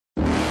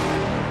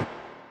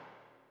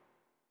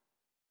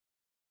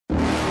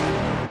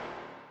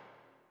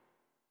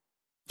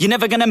You're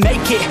never gonna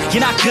make it,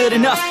 you're not good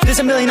enough. There's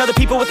a million other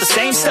people with the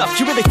same stuff.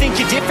 You really think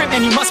you're different?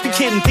 Man, you must be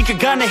kidding. Think you're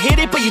gonna hit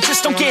it, but you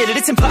just don't get it.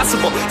 It's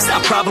impossible, it's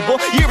not probable,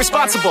 you're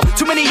irresponsible.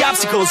 Too many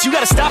obstacles, you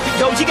gotta stop it,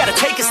 yo. You gotta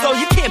take it slow,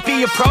 you can't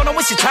be a pro. Don't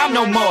waste your time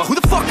no more. Who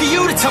the fuck are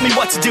you to tell me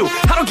what to do?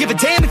 I don't give a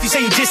damn if you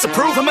say you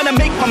disapprove. I'm gonna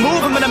make my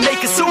move, I'm gonna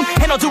make it soon.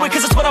 And I'll do it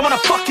cause it's what I wanna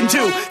fucking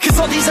do.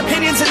 Cause all these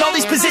opinions and all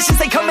these positions,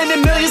 they come in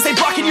millions, they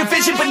blocking your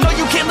vision. But no,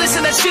 you can't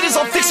listen, that shit is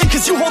all fiction.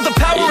 Cause you hold the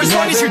power as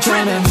long as you're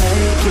dreaming.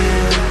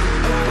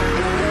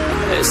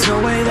 There's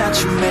no way that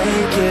you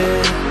make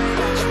it.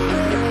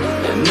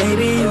 And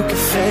maybe you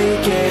can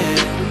fake it,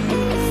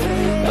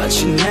 but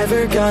you're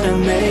never gonna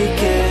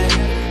make it.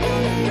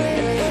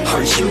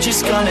 Aren't you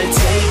just gonna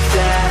take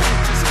that?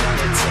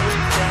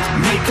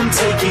 Make them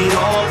take it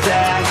all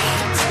back.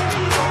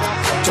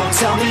 Don't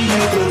tell me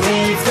you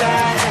believe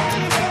that.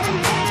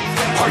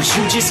 Aren't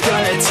you just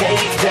gonna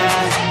take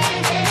that?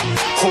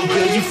 Or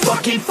will you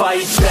fucking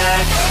fight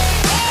back?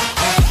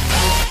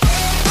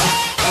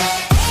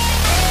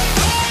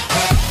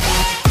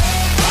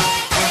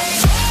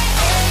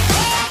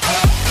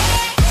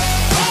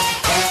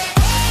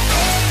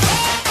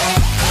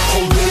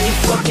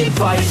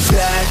 Fight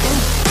back.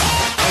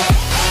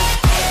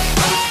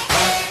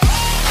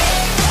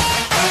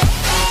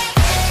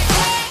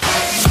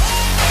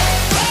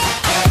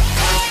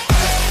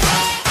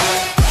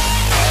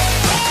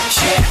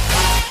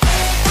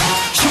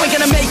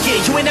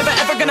 You ain't never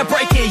ever gonna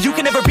break it. You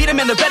can never beat them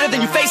and they're better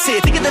than you face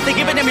it. Thinking that they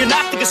give a damn, you're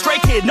not thinking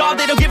straight, kid. No,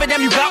 they don't give a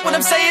damn, you got what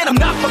I'm saying? I'm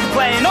not fucking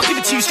playing, I'll give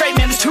it to you straight,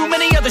 man. There's too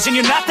many others and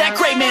you're not that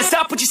great, man.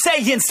 Stop what you're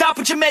saying, stop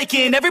what you're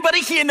making.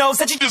 Everybody here knows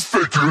that you just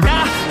faking.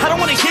 Nah, I don't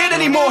wanna hear it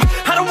anymore,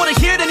 I don't wanna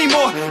hear it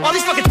anymore. All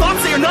these fucking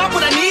thoughts, they are not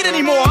what I need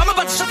anymore. I'm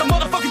about to shut the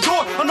motherfucking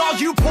door on all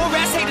you poor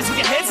ass haters with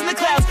your heads in the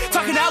clouds,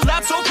 talking out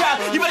loud so proud.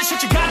 You better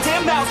shut your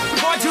goddamn mouth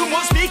before I do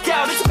more speak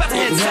out. It's about to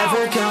head south.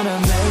 You're never gonna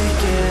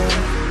make it.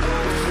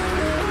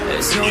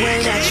 There's no way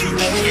that you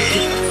make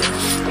it.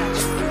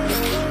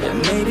 And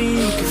maybe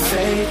you can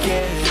fake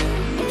it,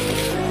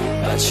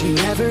 but you're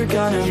never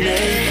gonna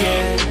make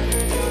it.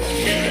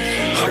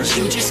 Aren't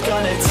you just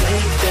gonna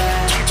take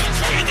that?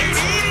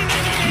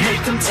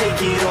 Make them take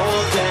it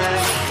all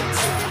back.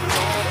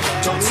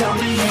 Don't tell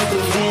me you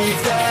believe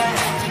that.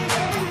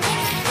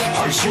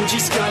 Aren't you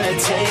just gonna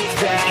take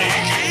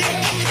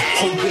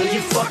that? Or will you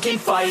fucking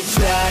fight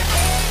back?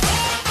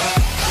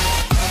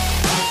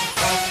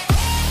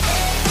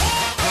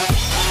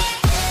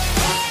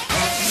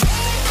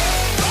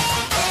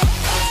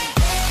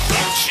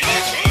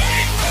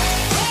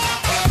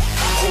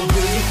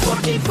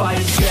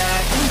 Fight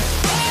back.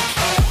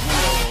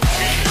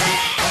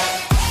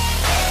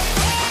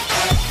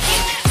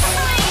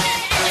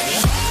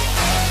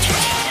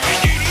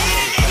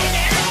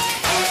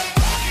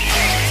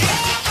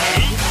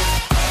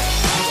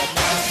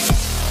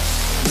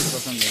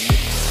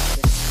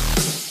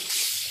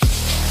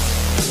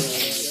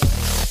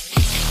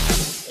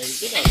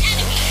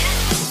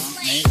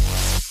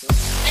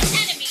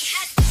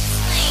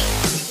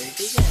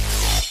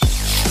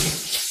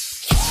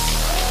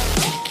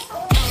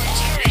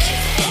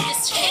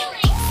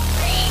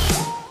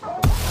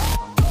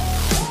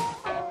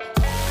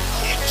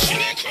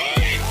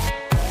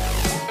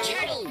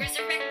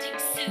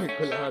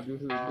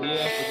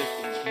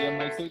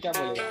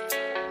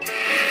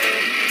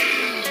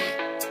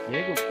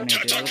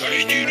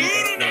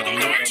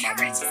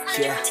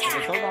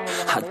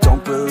 I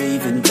don't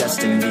believe in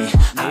destiny,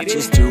 I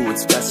just do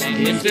what's best for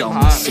me. Don't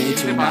listen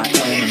to my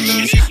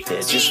enemies,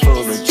 they're just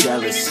full of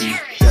jealousy.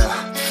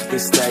 Yeah,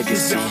 this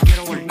legacy,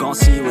 you gon'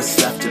 see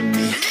what's left of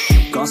me.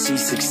 You gon' see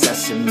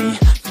success in me,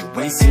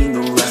 you ain't seen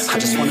the rest of me. I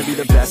just wanna be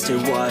the best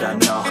at what I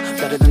know,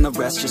 better than the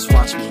rest, just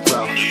watch me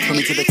grow. Put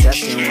me to the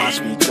test and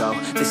watch me go.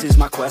 This is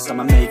my quest,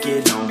 I'ma make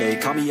it known. They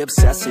call me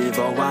obsessive,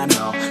 oh I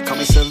know. Call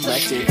me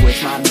selective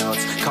with my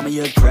notes, call me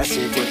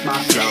aggressive with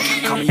my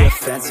flow, call me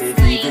offensive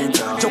even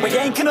though yo,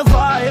 I ain't gonna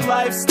lie,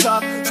 life's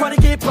tough. Try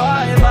to get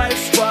by,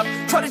 life's rough.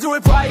 Try to do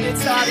it right,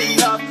 it's not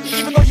enough.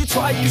 Even though you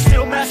try, you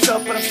still mess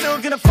up. But I'm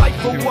still gonna fight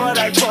for what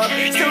I love,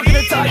 still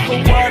gonna die for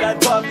what I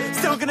love,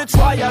 still gonna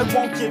try, I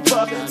won't give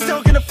up,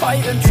 still gonna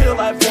fight until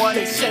I've won.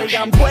 They say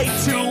I'm way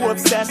too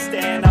obsessed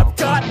and I've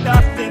got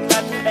nothing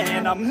left,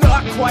 and I'm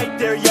not quite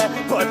there yet,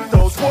 but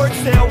those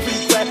words they'll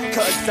regret.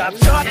 Cause I've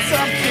got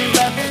something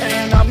left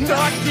and I'm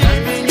not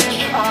giving in.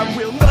 I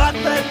will not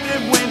let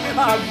them win,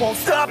 I won't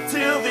stop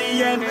till the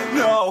end,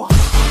 no.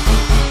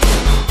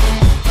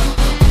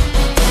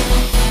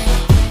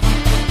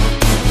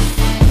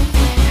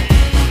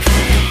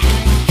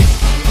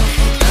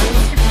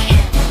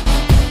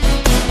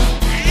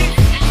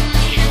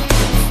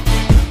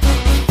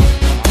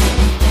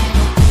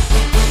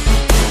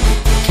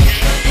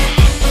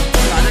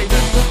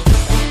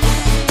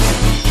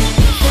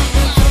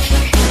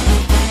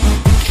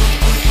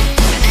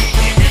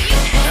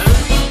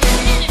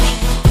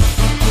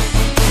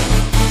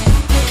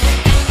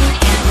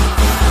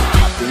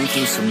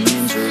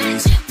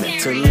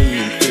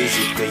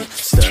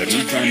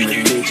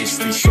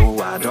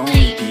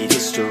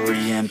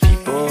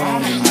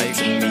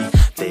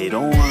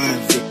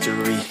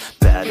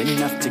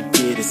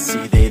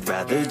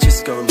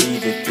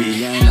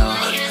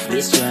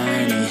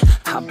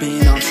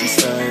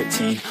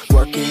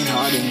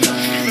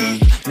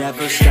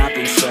 never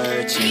stopping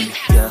searching,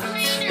 yeah,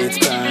 it's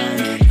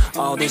burning.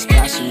 All this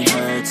passion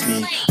hurts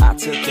me. I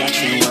took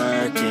action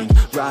working,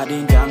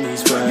 writing down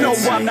these words. No,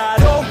 I'm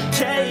not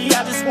okay,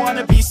 I just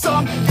wanna be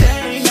something.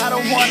 I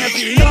don't wanna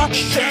be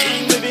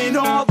nothing, living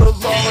all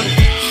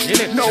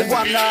alone. No,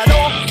 I'm not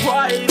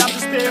alright, I'm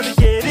just barely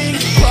getting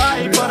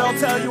right. But I'll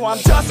tell you I'm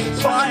just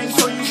fine,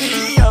 so you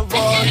leave me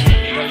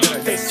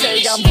alone. They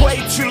say I'm way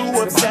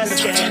too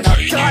obsessed and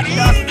I've got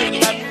nothing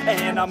left,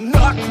 and I'm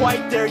not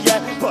quite there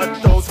yet,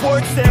 but those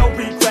words they'll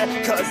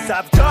regret, cause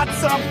I've got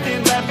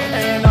something left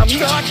and I'm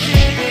not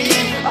giving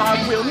in.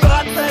 I will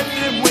not let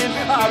them win,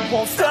 I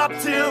won't stop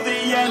till the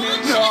end,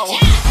 no.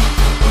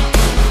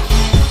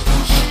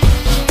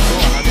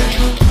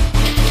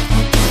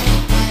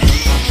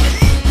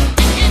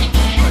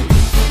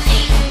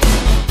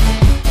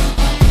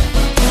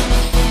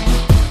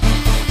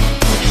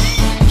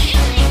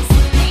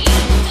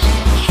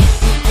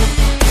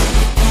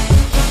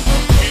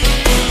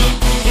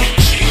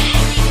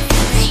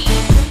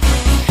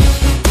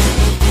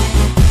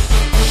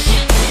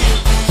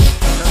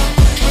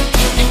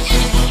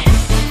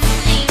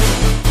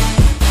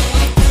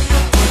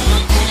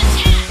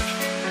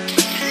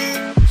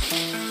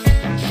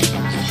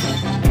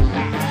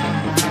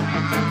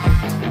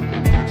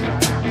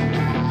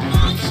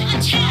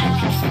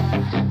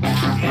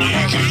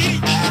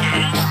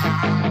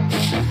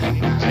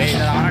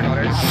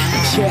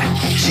 Yeah,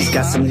 she's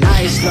got some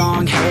nice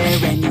long hair,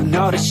 and you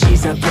know that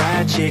she's a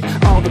bad chick.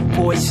 All the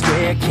boys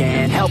stare,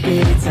 can't help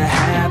it, it's a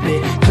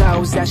habit.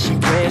 Clothes that she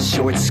wears,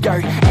 short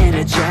skirt and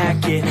a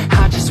jacket.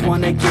 I just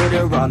wanna get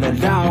her all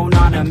alone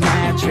on a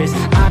mattress.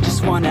 I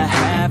just wanna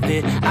have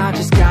it, I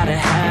just gotta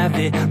have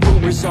it.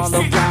 Rumors all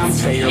around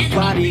say her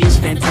body is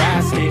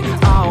fantastic.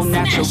 All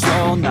natural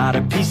gold, not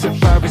a piece of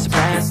fur is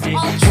plastic.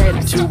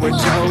 Head to her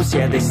toes,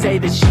 yeah, they say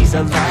that she's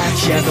a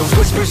latch. Yeah, the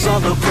whispers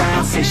all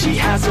around say she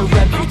has a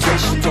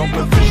reputation. Don't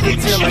believe it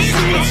till I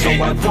see it, so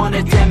I want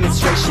a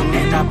demonstration.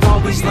 And I've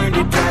always learned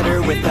it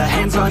better with a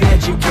hands-on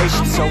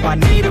education. So I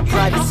need a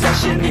private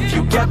session if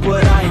you get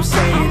what I am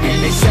saying.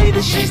 And they say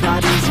that she's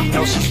not easy,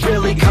 no, she's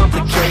really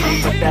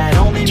complicated, but that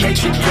only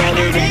makes it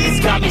better, and it's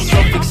got me so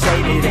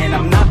fixated. And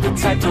I'm not the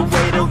type to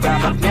wait around,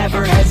 I've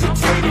never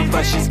hesitated,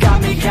 but she's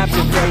got me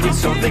captivated,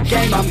 so the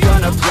game, I'm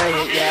gonna play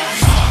it, yeah.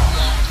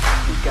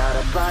 She got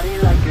a body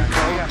like a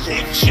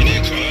cocaine, she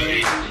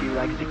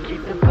likes to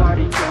keep the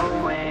party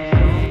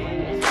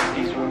going.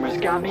 These rumors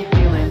got me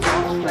feeling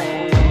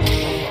lonely,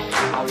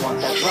 I want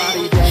that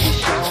body, baby,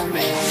 show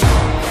me.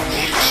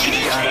 She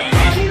got a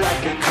body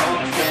like a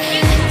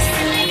cocaine,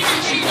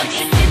 she likes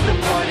to keep the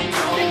party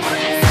going.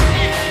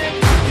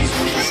 These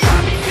rumors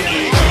got me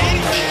feeling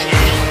lonely,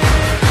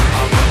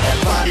 I want that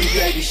body,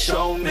 baby,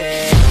 show me.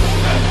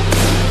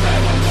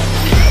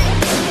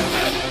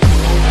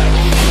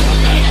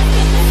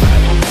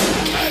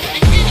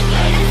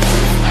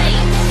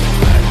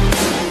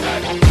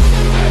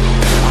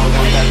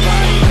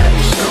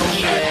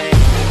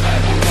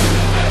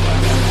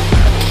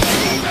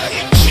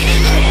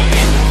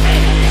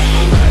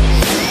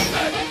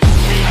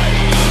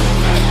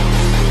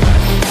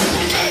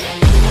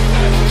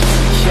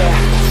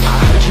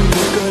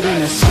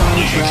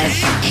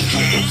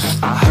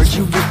 I heard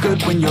you look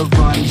good when you're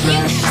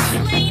undressed.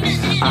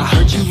 I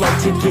heard you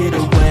like to get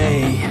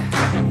away.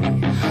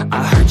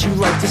 I heard you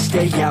like to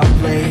stay out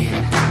late.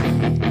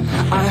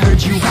 I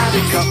heard you had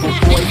a couple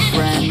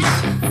boyfriends.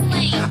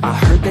 I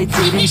heard they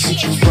didn't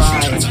treat you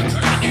right.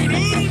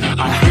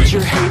 I heard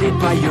you're hated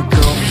by your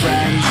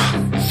girlfriends,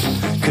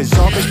 cause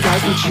all the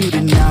guys want you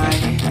tonight.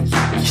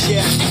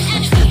 Yeah,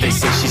 they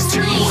say she's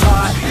too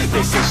hot,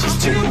 they say she's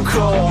too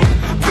cold.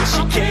 Where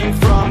she came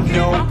from,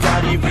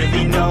 nobody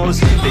really knows.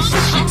 They say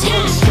she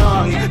looks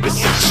young, but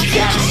since she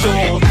acts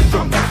old.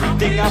 From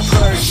everything I've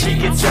heard, she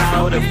gets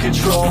out of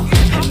control.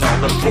 And all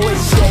the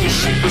boys say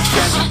she was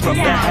sent from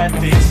the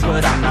heavens,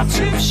 but I'm not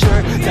too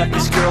sure that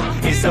this girl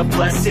is a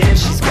blessing.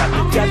 She's got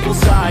the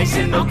devil's eyes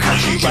and they'll cut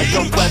you like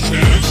a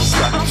weapon. She's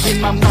stuck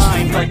in my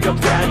mind like a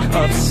bad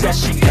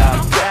obsession.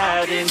 Got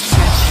bad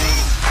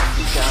intentions.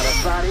 She got a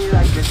body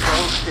like a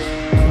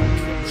cocaine.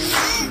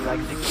 She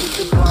likes to keep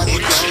the party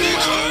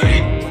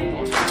going.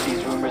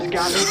 These rumors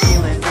got me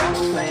feeling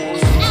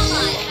lonely.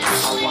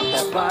 I want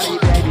that body,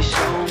 baby,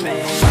 show me.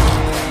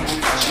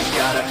 She's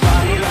got a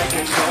body like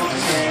a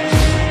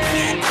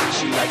cocaine.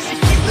 She likes to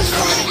keep the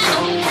party